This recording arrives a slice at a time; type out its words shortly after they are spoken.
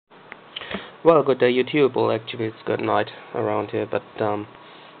Well, good day YouTube. Well, actually it's good night around here, but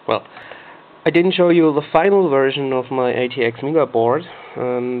well, I didn't show you the final version of my ATxmega board,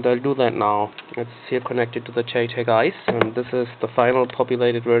 and I'll do that now. It's here connected to the JTAG ICE, and this is the final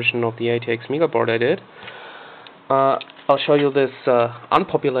populated version of the ATxmega board I did. I'll show you this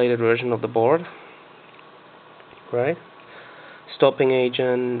unpopulated version of the board, right? Stopping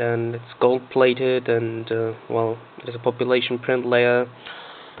agent, and it's gold plated, and well, there's a population print layer,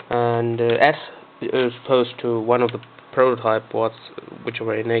 and as opposed to one of the prototype boards which are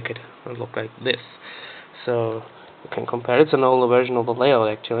very naked and look like this. So you can compare. It's an older version of the layout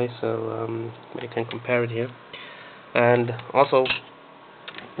actually, so you can compare it here. And also,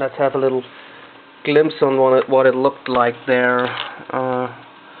 let's have a little glimpse on what it looked like there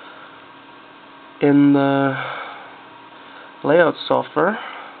in the layout software.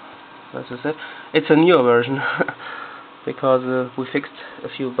 This is it. It's a newer version because we fixed a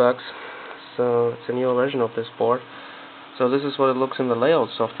few bugs, so it's a newer version of this board. So this is what it looks in the layout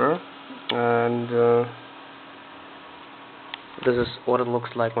software, and this is what it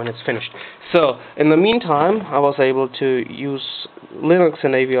looks like when it's finished. So in the meantime, I was able to use Linux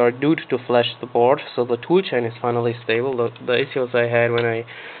and avrdude to flash the board, so the toolchain is finally stable. The issues I had when I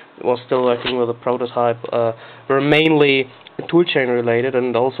was still working with a prototype were mainly toolchain related,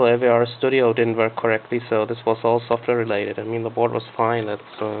 and also AVR Studio didn't work correctly, so this was all software related. I mean, the board was fine, but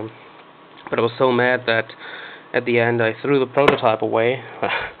I was so mad that at the end I threw the prototype away.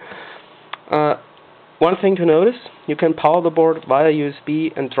 One thing to notice, you can power the board via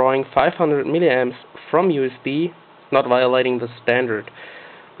USB and drawing 500 milliamps from USB, not violating the standard,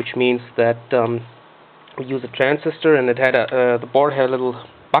 which means that we use a transistor, and it had the board had a little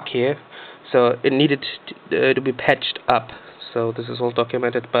bug here, so it needed to be patched up. So this is all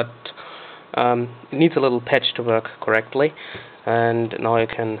documented, but it needs a little patch to work correctly, and now you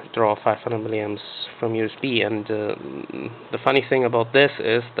can draw 500 milliamps from USB. And the funny thing about this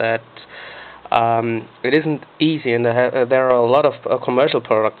is that it isn't easy, and there are a lot of commercial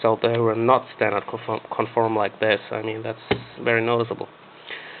products out there who are not standard conform like this. I mean, that's very noticeable.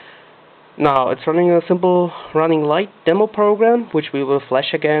 Now, it's running a simple running light demo program, which we will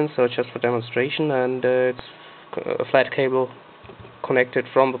flash again, so just for demonstration, and it's a flat cable connected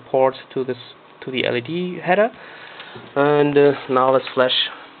from the port to the LED header. And now let's flash.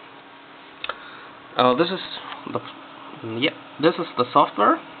 This is the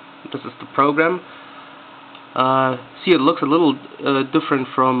software. This is the program. See, it looks a little different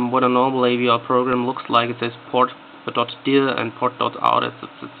from what a normal AVR program looks like. It says port.dir and port.out.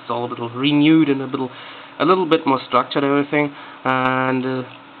 It's all a little renewed and a little bit more structured, everything, and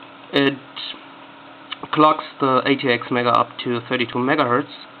it clocks the ATxmega up to 32 megahertz.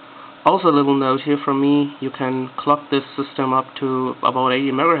 Also, a little note here from me: you can clock this system up to about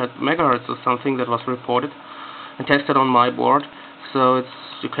 80 megahertz or something that was reported and tested on my board. So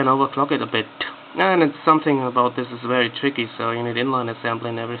you can overclock it a bit, and it's something about this is very tricky. So you need inline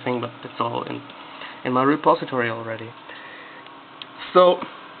assembly and everything, but it's all in my repository already. So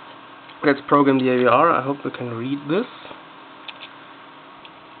let's program the AVR. I hope we can read this.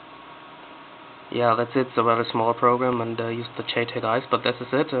 Yeah, that's it. It's a very small program, and use the JTAG ICE, but this is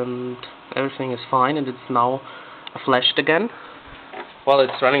it, and everything is fine, and it's now flashed again. Well,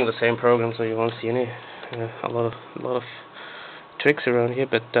 it's running the same program, so you won't see any a lot of tricks around here,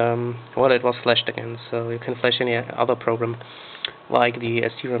 but well, it was flashed again, so you can flash any other program like the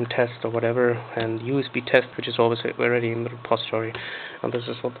SDRAM test or whatever, and USB test, which is always already in the repository. And this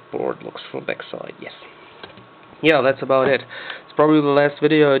is what the board looks from the backside. Yes. Yeah, that's about it. It's probably the last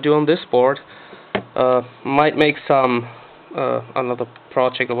video I do on this board. Might make some another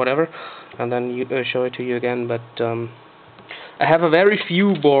project or whatever, and then show it to you again. But I have a very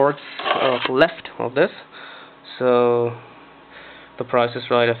few boards left of this, so the price is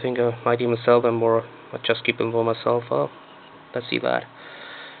right. I think I might even sell them, or I just keep them for myself. Let's see that.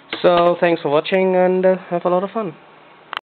 So thanks for watching, and have a lot of fun.